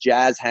be these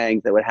jazz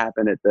hangs that would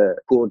happen at the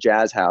cool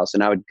jazz house.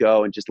 And I would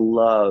go and just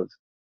love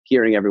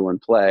hearing everyone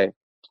play.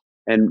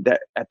 And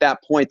at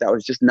that point, that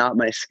was just not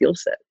my skill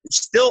set.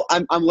 Still,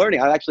 I'm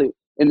learning. I've actually,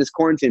 in this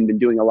quarantine, been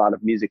doing a lot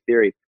of music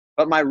theory.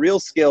 But my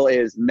real skill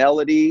is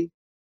melody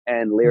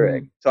and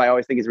lyric. So I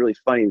always think it's really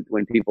funny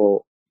when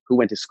people who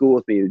went to school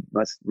with me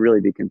must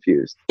really be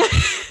confused.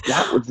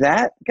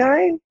 That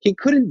guy, he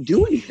couldn't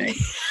do anything.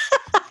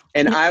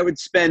 And I would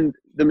spend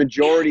the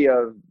majority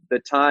of the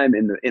time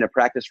in a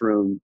practice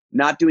room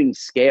not doing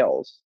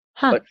scales,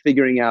 but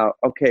figuring out,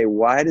 okay,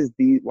 why do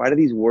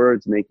these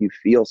words make you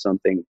feel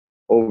something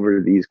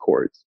over these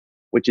chords,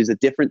 which is a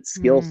different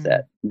skill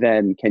set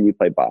than can you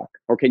play Bach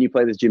or can you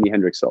play this Jimi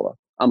Hendrix solo?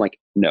 I'm like,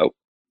 no,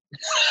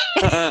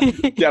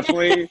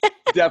 definitely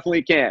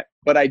can't.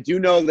 But I do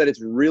know that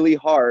it's really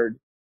hard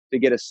to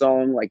get a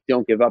song like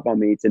Don't Give Up on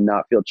Me to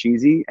not feel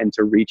cheesy and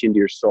to reach into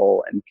your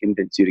soul and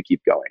convince you to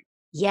keep going.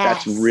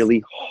 Yes. That's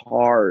really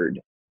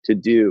hard to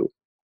do.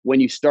 When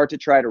you start to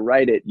try to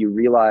write it, you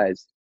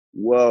realize,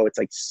 whoa, it's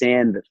like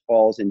sand that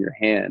falls in your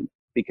hand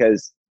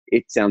because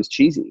it sounds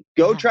cheesy.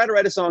 Go try to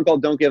write a song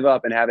called Don't Give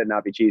Up and have it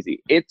not be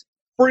cheesy. It's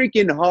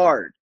freaking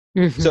hard.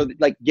 So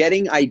like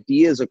getting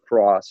ideas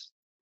across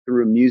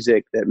through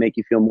music that make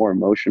you feel more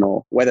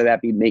emotional, whether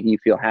that be making you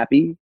feel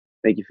happy,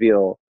 make you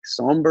feel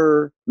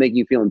somber, making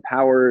you feel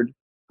empowered.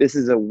 This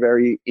is a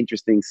very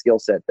interesting skill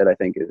set that I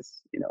think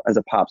is, as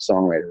a pop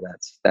songwriter,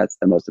 that's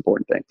the most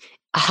important thing.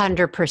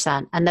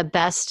 100%. And the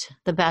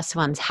best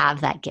ones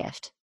have that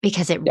gift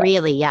because it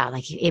really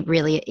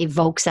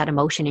evokes that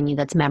emotion in you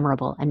that's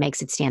memorable and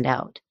makes it stand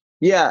out.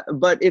 Yeah.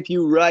 But if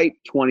you write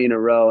 20 in a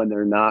row and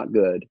they're not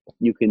good,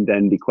 you can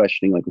then be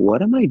questioning, like,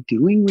 what am I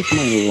doing with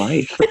my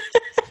life?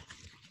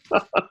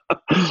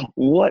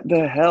 What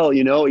the hell,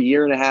 a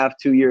year and a half,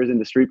 2 years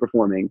into street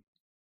performing.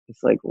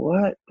 It's like,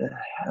 what the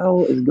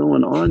hell is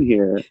going on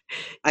here?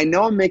 I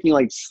know I'm making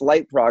like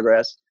slight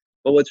progress,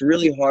 But what's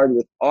really hard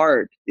with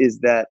art is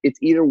that it's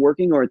either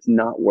working or it's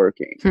not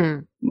working,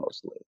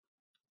 mostly.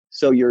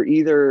 So you're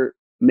either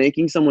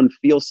making someone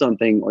feel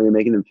something or you're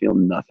making them feel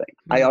nothing.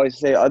 I always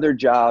say other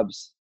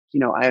jobs,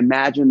 I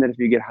imagine that if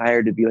you get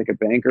hired to be like a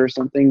banker or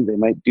something, they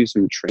might do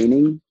some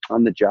training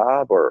on the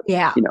job, or,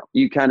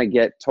 you kind of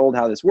get told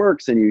how this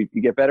works and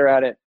you get better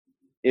at it.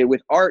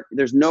 With art,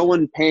 there's no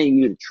one paying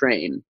you to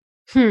train.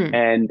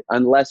 And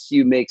unless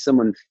you make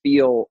someone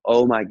feel,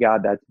 oh my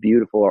God, that's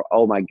beautiful, or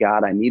oh my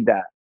God, I need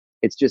that,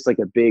 it's just like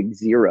a big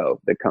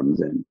zero that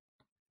comes in.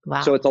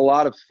 Wow. So it's a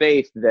lot of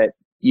faith that,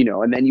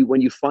 and then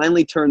when you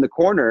finally turn the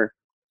corner,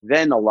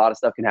 then a lot of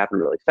stuff can happen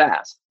really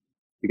fast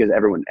because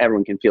everyone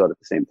can feel it at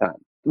the same time.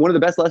 One of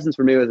the best lessons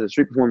for me as a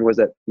street performer was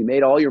that you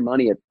made all your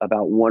money at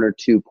about 1 or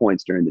 2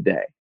 points during the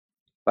day,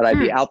 but I'd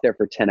be out there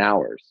for 10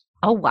 hours.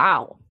 Oh,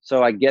 wow.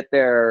 So I get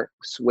there,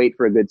 wait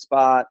for a good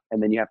spot,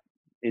 and then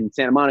in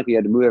Santa Monica, you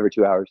had to move every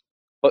 2 hours.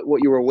 But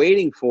what you were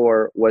waiting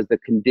for was the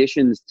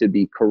conditions to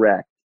be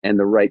correct and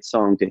the right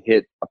song to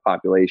hit a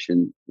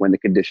population when the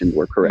conditions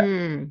were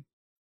correct.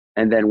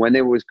 And then when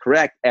it was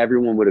correct,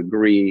 everyone would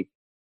agree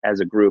as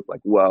a group,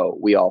 like, whoa,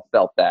 we all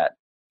felt that,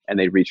 and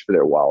they'd reach for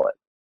their wallet.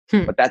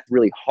 But that's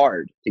really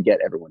hard to get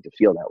everyone to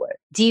feel that way.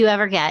 Do you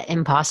ever get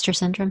imposter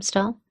syndrome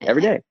still?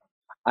 Every day.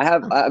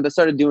 I've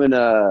started doing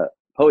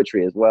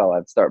poetry as well.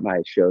 I'd start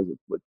my shows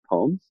with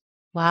poems.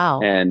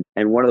 Wow. And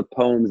one of the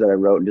poems that I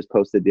wrote and just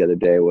posted the other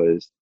day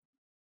was,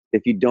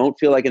 if you don't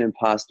feel like an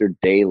imposter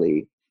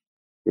daily,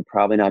 you're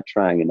probably not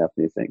trying enough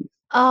new things.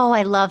 Oh,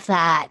 I love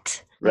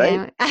that.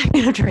 Right? I'm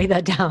going to write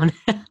that down.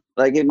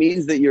 Like, it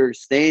means that you're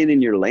staying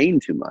in your lane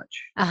too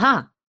much.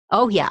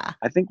 Oh, yeah.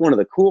 I think one of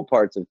the cool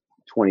parts of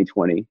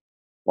 2020,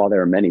 while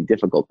there are many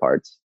difficult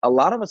parts, a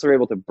lot of us are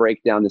able to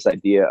break down this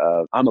idea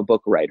of, I'm a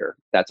book writer.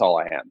 That's all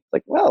I am.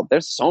 Like, well,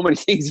 there's so many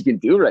things you can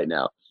do right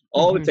now.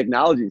 All the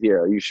technology's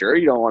here. Are you sure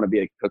you don't want to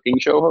be a cooking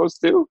show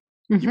host too?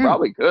 You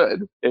probably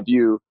could if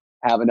you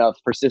have enough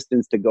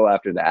persistence to go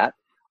after that.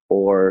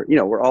 Or,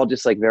 we're all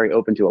just like very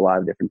open to a lot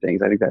of different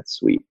things. I think that's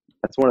sweet.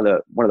 That's one of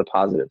the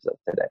positives of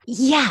today.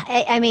 Yeah.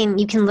 I mean,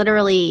 you can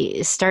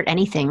literally start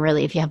anything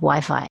really if you have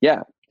Wi-Fi.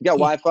 Yeah. You got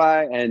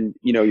Wi-Fi and,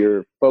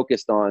 you're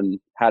focused on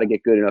how to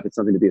get good enough at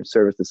something to be of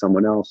service to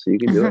someone else. So you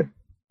can do it.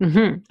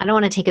 I don't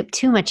want to take up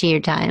too much of your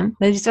time.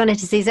 I just wanted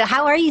to say, so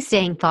how are you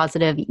staying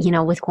positive,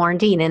 with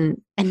quarantine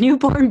and a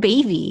newborn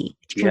baby?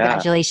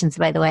 Congratulations,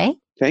 by the way.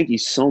 Thank you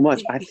so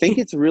much. I think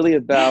it's really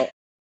about,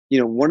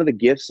 one of the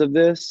gifts of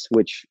this,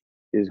 which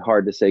is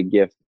hard to say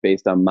gift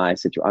based on my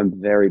situation.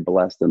 I'm very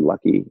blessed and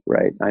lucky,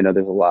 right? I know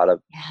there's a lot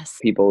of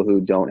people who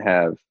don't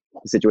have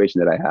the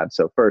situation that I have.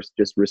 So first,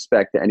 just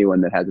respect to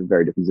anyone that has a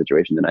very different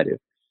situation than I do.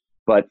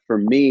 But for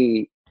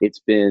me, it's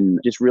been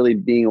just really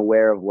being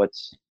aware of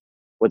what's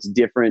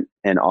different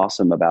and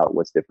awesome about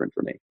what's different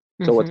for me.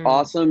 So what's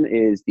awesome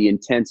is the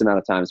intense amount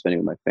of time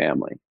spending with my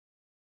family.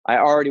 I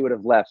already would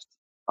have left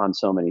on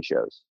so many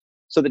shows.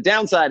 So the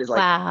downside is like,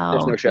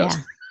 there's no shows.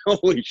 Yeah.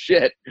 Holy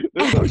shit,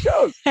 there's no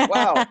shows.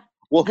 Wow.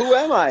 Well, who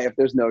am I if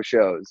there's no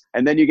shows?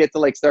 And then you get to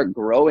like start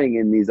growing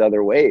in these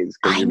other ways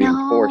because you're being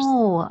forced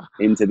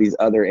into these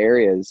other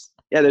areas.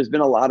 Yeah, there's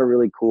been a lot of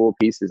really cool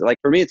pieces. Like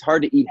for me, it's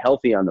hard to eat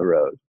healthy on the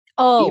road.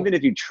 Oh, even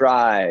if you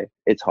try,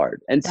 it's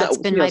hard. And so,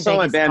 some of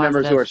my band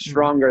members who are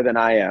stronger than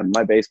I am,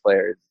 my bass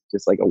player is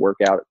just like a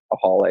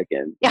workout-aholic,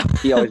 and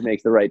he always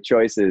makes the right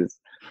choices.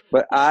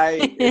 But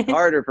it's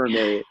harder for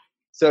me.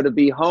 So to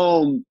be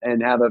home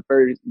and have a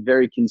very,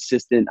 very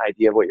consistent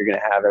idea of what you're going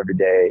to have every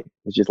day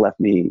has just left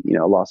me,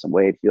 lost some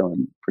weight,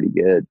 feeling pretty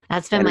good.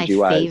 That's been my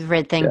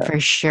favorite thing for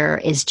sure,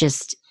 is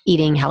just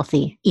eating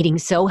healthy, eating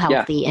so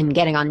healthy and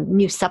getting on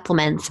new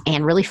supplements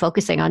and really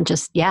focusing on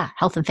just,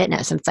 health and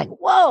fitness. And it's like,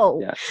 whoa,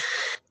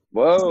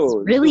 it's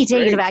really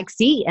taking a back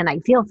seat, and I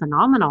feel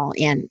phenomenal.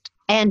 And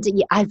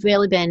I've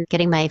really been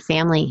getting my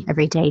family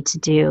every day to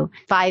do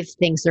 5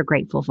 things they're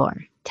grateful for,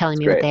 telling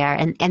me what they are.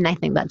 And I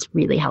think that's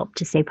really helped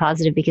to stay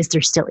positive because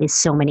there still is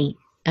so many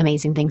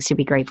amazing things to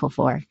be grateful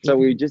for. So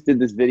we just did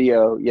this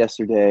video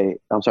yesterday.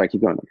 I'm sorry,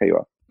 keep going. I'll cut you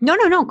off.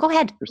 No, go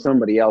ahead. For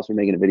somebody else, we're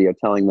making a video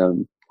telling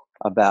them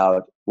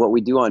about what we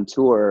do on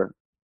tour.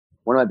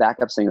 One of my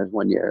backup singers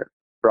one year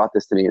brought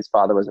this to me. His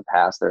father was a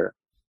pastor,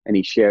 and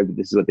he shared that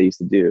this is what they used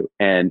to do.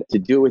 And to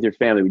do it with your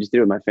family, we just did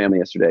it with my family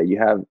yesterday. You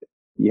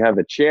have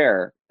a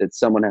chair that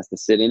someone has to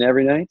sit in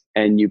every night.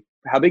 And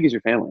how big is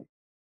your family?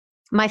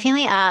 My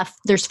family,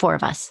 there's 4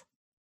 of us.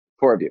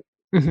 4 of you.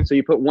 Mm-hmm. So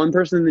you put one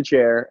person in the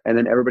chair, and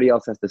then everybody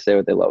else has to say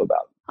what they love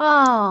about it.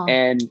 Oh.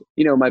 And,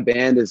 my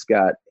band has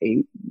got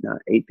 8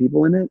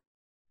 people in it.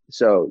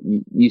 So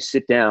you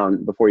sit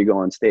down before you go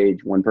on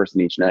stage, one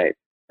person each night,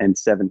 and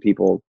 7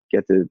 people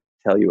get to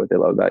tell you what they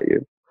love about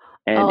you.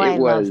 And I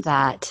love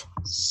that.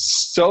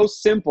 So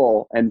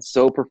simple and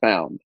so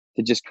profound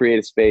to just create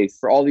a space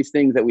for all these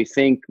things that we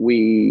think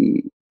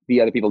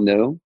the other people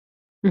know.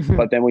 Mm-hmm.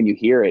 But then when you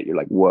hear it, you're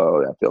like,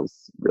 whoa, that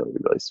feels really,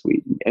 really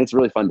sweet. And it's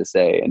really fun to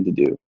say and to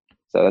do.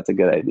 So that's a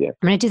good idea.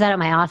 I'm going to do that at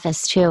my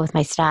office too with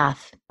my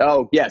staff.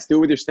 Oh, yes. Do it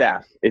with your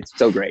staff. It's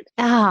so great.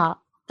 Oh,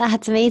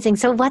 that's amazing.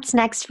 So what's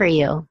next for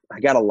you? I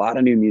got a lot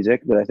of new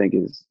music that I think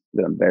is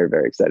that I'm very,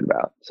 very excited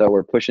about. So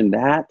we're pushing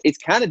that. It's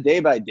kind of day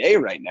by day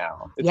right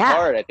now. It's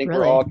hard. I think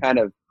really. We're all kind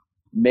of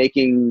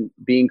being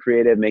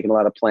creative, making a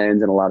lot of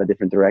plans in a lot of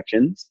different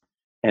directions,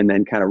 and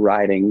then kind of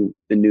riding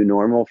the new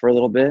normal for a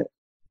little bit.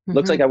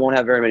 Looks like I won't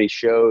have very many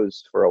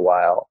shows for a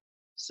while.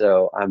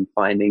 So I'm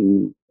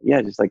finding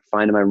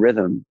my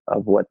rhythm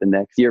of what the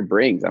next year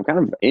brings. I'm kind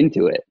of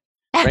into it.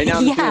 Right now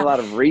I'm doing a lot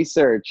of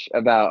research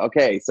about,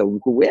 okay, so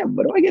what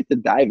do I get to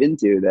dive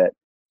into that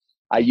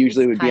I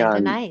usually would be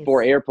on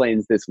 4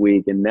 airplanes this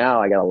week, and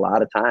now I got a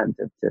lot of time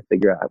to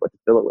figure out what to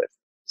fill it with.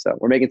 So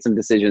we're making some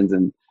decisions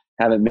and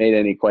haven't made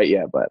any quite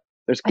yet, but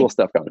there's cool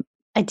stuff coming.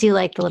 I do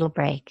like the little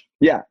break.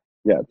 Yeah,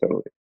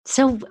 totally.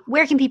 So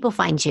where can people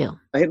find you?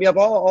 Hit me up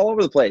all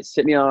over the place.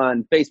 Hit me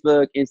on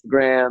Facebook,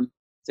 Instagram,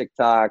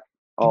 TikTok,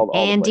 all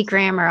Andy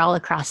Grammer all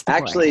across the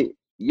board. Actually,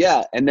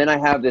 yeah. And then I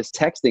have this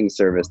texting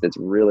service that's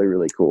really,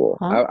 really cool.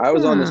 I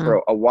was on this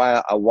for a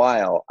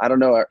while. I don't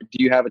know.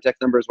 Do you have a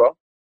text number as well?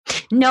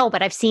 No,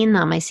 but I've seen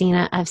them. I've seen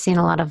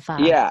a lot of.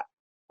 Yeah.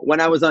 When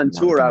I was on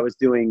tour, I would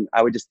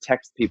just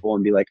text people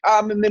and be like,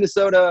 I'm in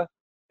Minnesota.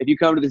 If you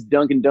come to this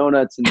Dunkin'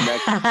 Donuts in the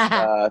next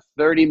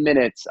 30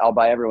 minutes, I'll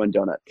buy everyone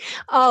donuts.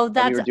 Oh,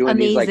 that's amazing. We were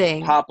doing these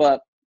like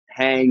pop-up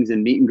hangs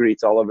and meet and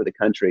greets all over the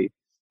country.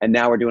 And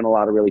now we're doing a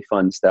lot of really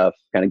fun stuff,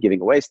 kind of giving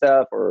away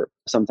stuff. Or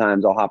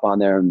sometimes I'll hop on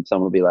there and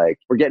someone will be like,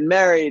 we're getting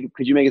married.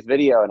 Could you make us a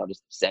video? And I'll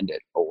just send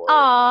it. Or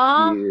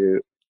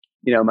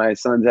my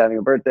son's having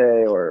a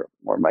birthday or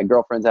my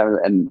girlfriend's having,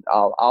 and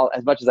I'll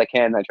as much as I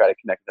can, I try to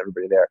connect with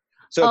everybody there.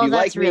 So if you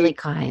that's like me really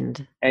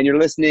kind. And you're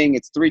listening,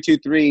 it's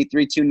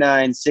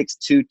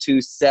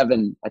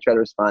 323-329-6227. I try to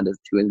respond to as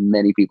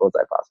many people as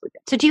I possibly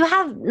can. So do you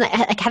have,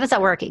 how does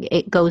that work?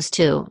 It goes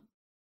to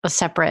a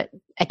separate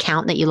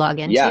account that you log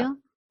into? Yeah.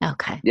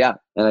 Okay. Yeah.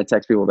 And I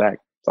text people back.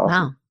 It's awesome.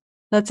 Wow.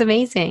 That's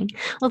amazing.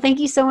 Well, thank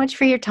you so much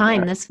for your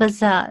time. Yeah.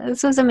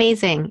 This was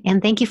amazing.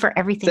 And thank you for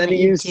everything that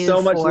you do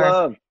so much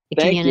love. The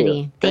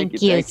community.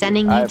 Thank you.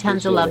 Sending you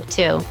tons of love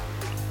too.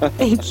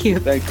 Thank you.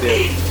 Thanks,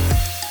 dude.